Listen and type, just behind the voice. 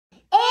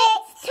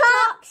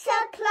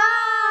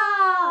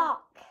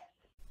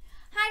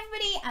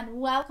and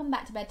welcome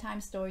back to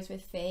Bedtime Stories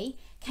with Fee.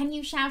 Can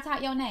you shout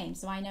out your name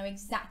so I know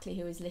exactly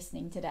who is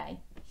listening today?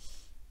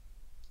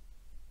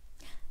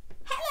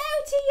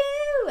 Hello to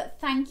you!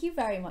 Thank you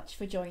very much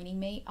for joining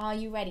me. Are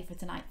you ready for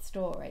tonight's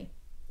story?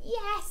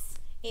 Yes,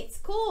 it's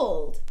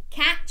called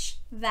Catch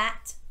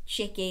That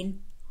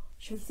Chicken.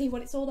 Shall we see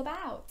what it's all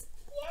about?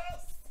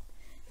 Yes!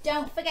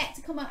 Don't forget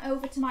to come on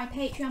over to my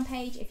Patreon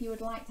page if you would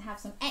like to have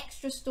some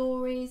extra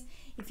stories,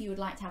 if you would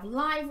like to have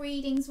live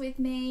readings with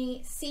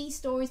me, see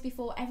stories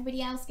before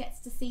everybody else gets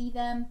to see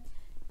them.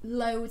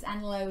 Loads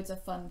and loads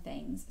of fun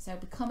things. So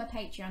become a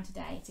Patreon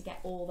today to get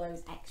all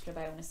those extra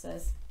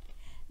bonuses.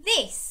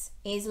 This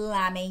is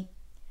Lami.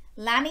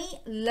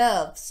 Lami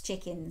loves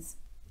chickens.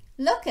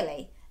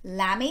 Luckily,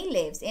 Lami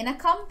lives in a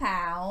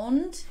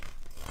compound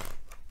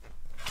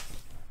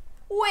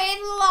with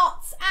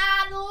lots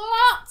and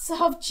lots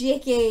of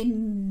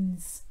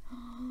chickens.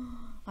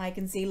 I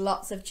can see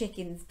lots of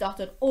chickens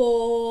dotted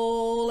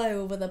all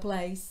over the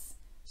place.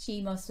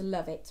 She must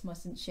love it,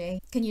 mustn't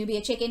she? Can you be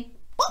a chicken?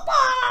 Papa!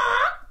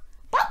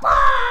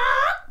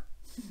 Papa!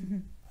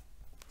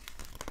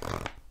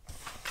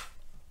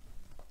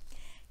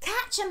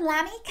 Catch 'em,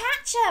 Lami,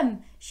 catch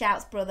 'em,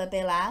 shouts brother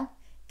Bilal.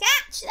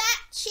 Catch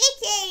that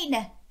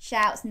chicken,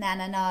 shouts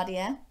Nana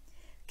Nadia.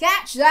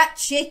 Catch that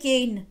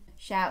chicken,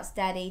 shouts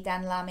Daddy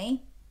Dan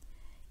Lami.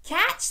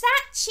 Catch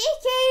that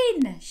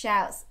chicken,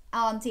 shouts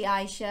Auntie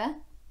Aisha.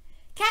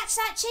 Catch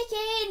that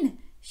chicken,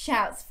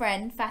 shouts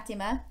friend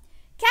Fatima.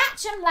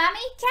 Catch 'em, Lami,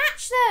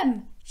 catch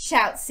them,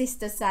 shouts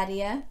sister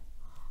Sadia.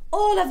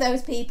 All of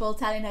those people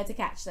telling her to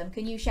catch them.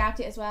 Can you shout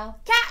it as well?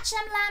 Catch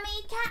 'em,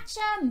 Lami, catch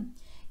 'em.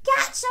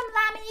 Catch 'em,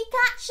 Lami,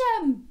 catch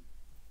 'em.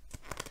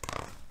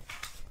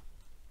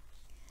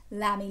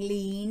 Lami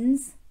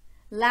leans,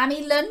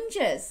 Lami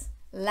lunges,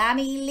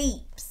 Lami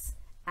leaps,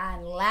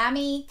 and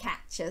Lami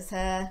catches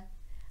her.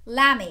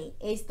 Lami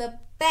is the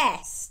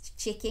best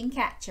chicken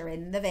catcher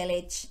in the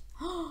village.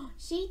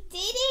 She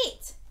did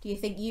it! Do you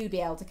think you'd be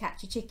able to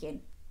catch a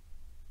chicken?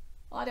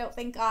 I don't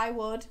think I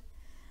would.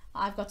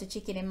 I've got a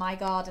chicken in my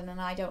garden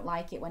and I don't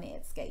like it when it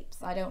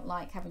escapes. I don't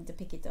like having to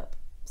pick it up,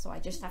 so I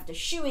just have to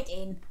shoo it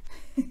in.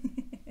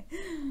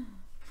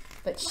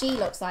 But she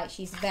looks like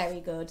she's very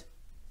good.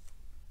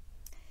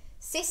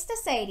 Sister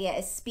Sadia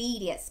is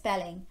speedy at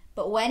spelling,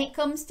 but when it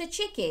comes to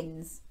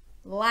chickens,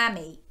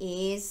 Lami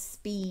is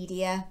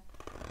speedier.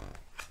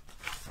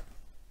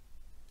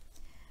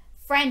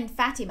 Friend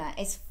Fatima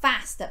is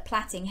fast at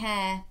plaiting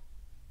hair,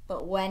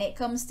 but when it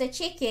comes to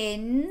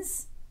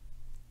chickens,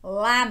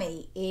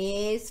 Lami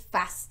is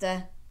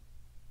faster.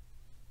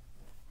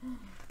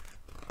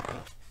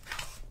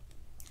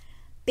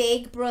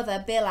 Big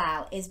brother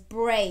Bilal is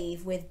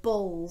brave with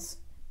bulls,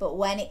 but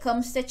when it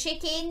comes to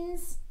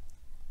chickens,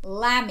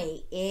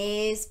 Lami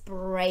is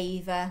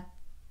braver.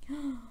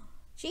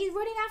 She's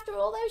running after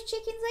all those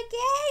chickens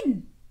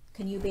again.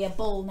 Can you be a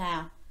bull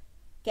now?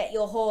 Get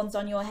your horns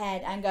on your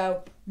head and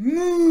go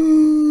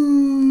moo.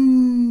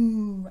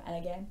 And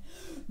again,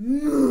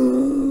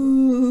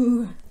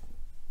 moo.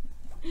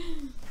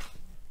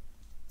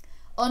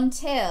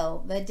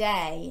 Until the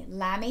day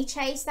Lami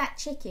chased that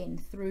chicken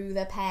through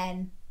the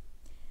pen.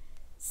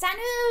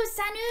 Sanu,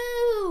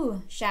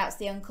 Sanu, shouts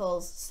the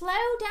uncles.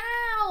 Slow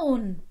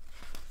down.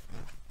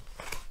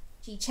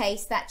 She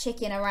chased that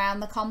chicken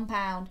around the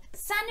compound.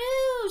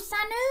 Sanu,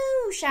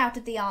 Sanu,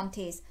 shouted the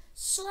aunties.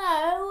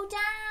 Slow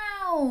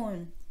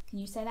down. Can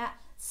you say that?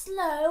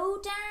 Slow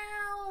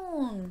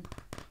down.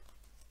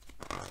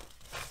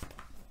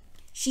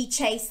 She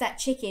chased that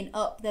chicken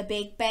up the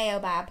big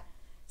baobab.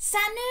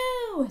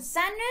 Sanu,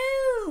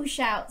 Sanu,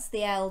 shouts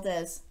the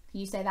elders.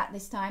 Can you say that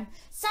this time?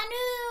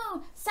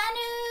 Sanu,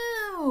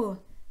 Sanu.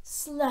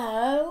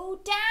 Slow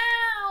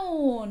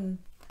down.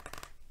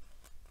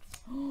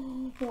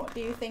 What do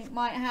you think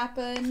might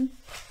happen?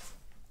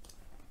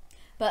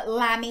 But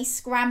Lami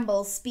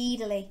scrambles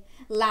speedily.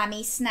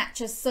 Lami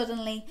snatches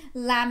suddenly.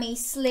 Lami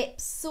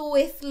slips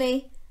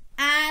swiftly.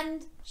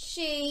 And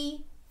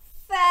she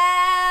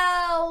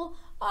fell.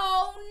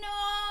 Oh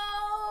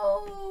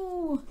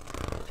no!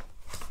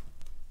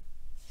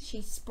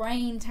 She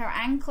sprained her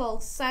ankle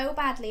so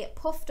badly it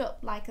puffed up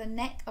like the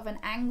neck of an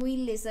angry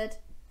lizard.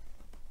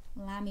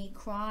 Lami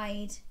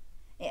cried.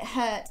 It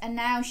hurt, and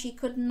now she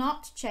could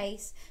not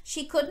chase,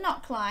 she could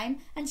not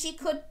climb, and she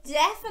could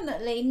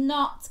definitely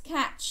not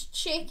catch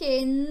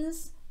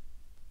chickens.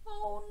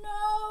 Oh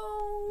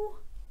no!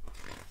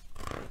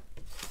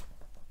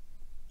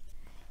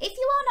 If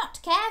you are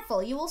not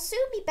careful, you will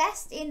soon be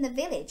best in the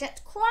village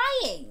at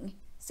crying,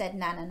 said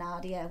Nana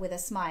Nadia with a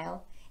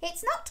smile.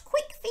 It's not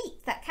quick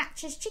feet that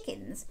catches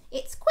chickens,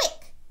 it's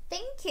quick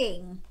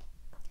thinking.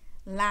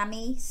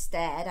 Lami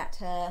stared at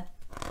her.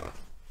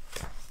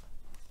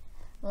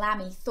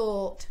 Lami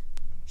thought.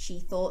 She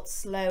thought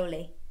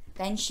slowly.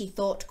 Then she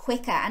thought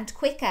quicker and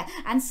quicker,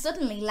 and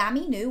suddenly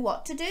Lami knew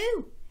what to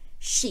do.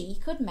 She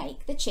could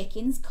make the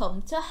chickens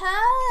come to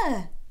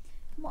her.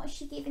 What is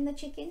she giving the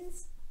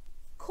chickens?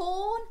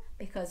 Corn,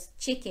 because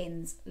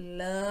chickens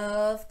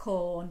love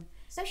corn.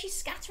 So she's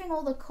scattering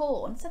all the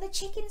corn so the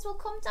chickens will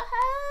come to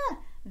her.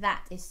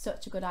 That is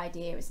such a good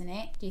idea, isn't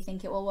it? Do you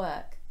think it will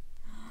work?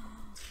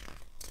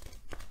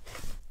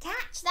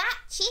 Catch that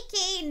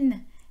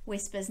chicken,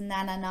 whispers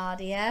Nana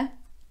Nadia.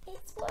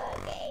 It's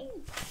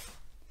working.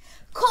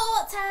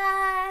 Caught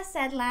her,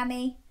 said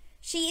Lami.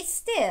 She is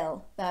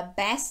still the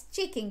best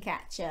chicken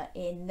catcher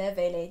in the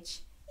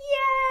village.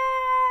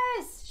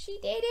 Yes, she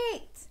did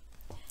it.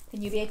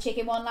 Can you be a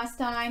chicken one last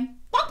time?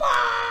 Bok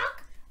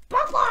bok,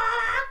 bok bok,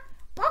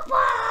 bok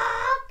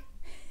bok.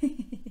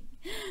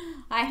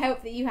 I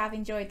hope that you have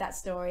enjoyed that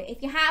story.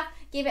 If you have,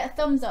 give it a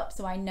thumbs up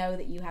so I know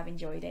that you have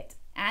enjoyed it.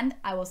 And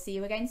I will see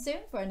you again soon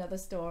for another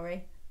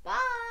story.